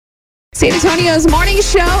San Antonio's morning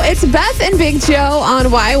show. It's Beth and Big Joe on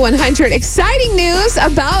Y100. Exciting news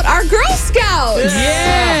about our Girl Scouts.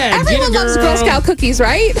 Yeah. Everyone loves Girl Scout cookies,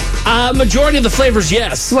 right? Majority of the flavors,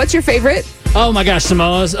 yes. What's your favorite? Oh my gosh,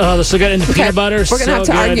 Samoa's. Oh, they're so good. And the peanut butter. We're going to have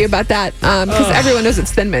to argue about that because everyone knows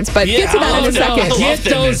it's Thin Mints. But get to that in a second. Get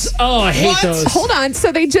those. Oh, I hate those. Hold on.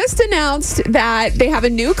 So they just announced that they have a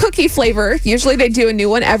new cookie flavor. Usually they do a new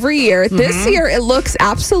one every year. This year it looks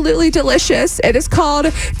absolutely delicious. It is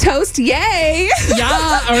called Toast Yay.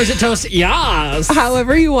 Yeah, or is it Toast Yas?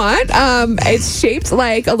 However you want. It's shaped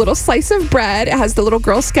like a little slice of bread. It has the little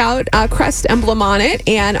Girl Scout crest emblem on it.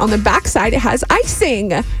 And on the backside, it has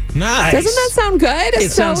icing. Nice. Doesn't that sound good?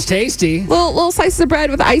 It sounds tasty. Little slices of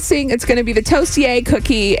bread with icing. It's going to be the Toast Yay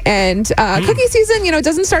cookie. And cookie season, it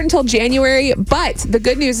doesn't start until January. But the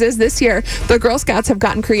good news is this year, the Girl Scouts have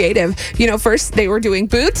gotten creative. First they were doing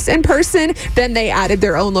booths in person. Then they added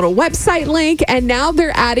their own little website link. And now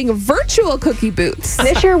they're adding virtual cookie booths.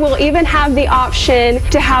 This year, we'll even have the option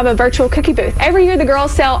to have a virtual cookie booth. Every year, the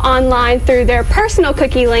girls sell online through their personal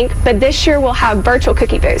cookie link, but this year, we'll have virtual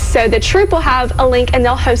cookie booths. So the troop will have a link, and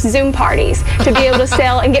they'll host Zoom parties to be able to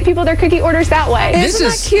sell and get people their cookie orders that way. Isn't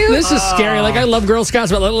that cute? This is scary. Like, I love Girl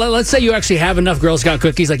Scouts, but let's say you actually have enough Girl Scout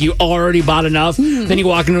cookies, like you already bought enough. Then you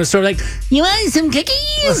walk into a store like, you want some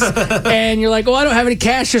cookies? And you're like, oh, I don't have any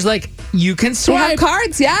cash. There's like, you can They swipe. have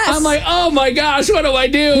cards, yes. I'm like, oh my gosh, what do I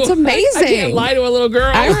do? It's amazing. I can't lie to a little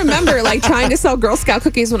girl. I remember trying to sell Girl Scout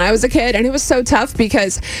cookies when I was a kid, and it was so tough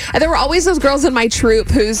because there were always those girls in my troop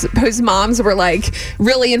whose moms were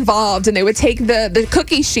really involved, and they would take the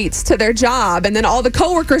cookie sheets to their job, and then all the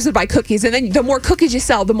coworkers would buy cookies, and then the more cookies you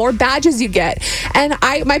sell, the more badges you get. And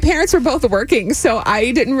my parents were both working, so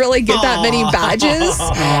I didn't really get that many badges,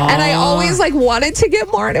 and I always wanted to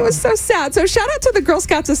get more, and it was so sad. So shout out to the Girl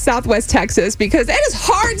Scouts of Southwest Texas because it is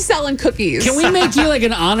hard selling cookies. Can we make you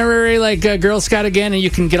an honorary Girl Scout again, and you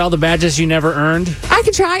can get all the badges you never earned? I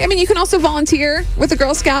could try. I mean, you can also volunteer with the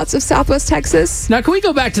Girl Scouts of Southwest Texas. Now, can we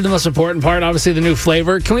go back to the most important part, obviously the new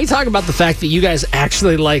flavor? Can we talk about the fact that you guys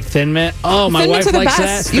actually like Thin Mint? Oh, my Thin wife Mints are the likes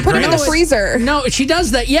best. that. You put them in the freezer. No, she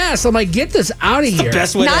does that. Yes. I'm like, get this out of here. The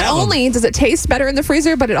best way to Not have only does it taste better in the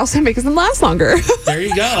freezer, but it also makes them last longer. There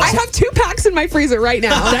you go. I have 2 packs in my freezer right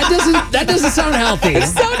now. That doesn't sound healthy.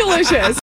 It's so delicious.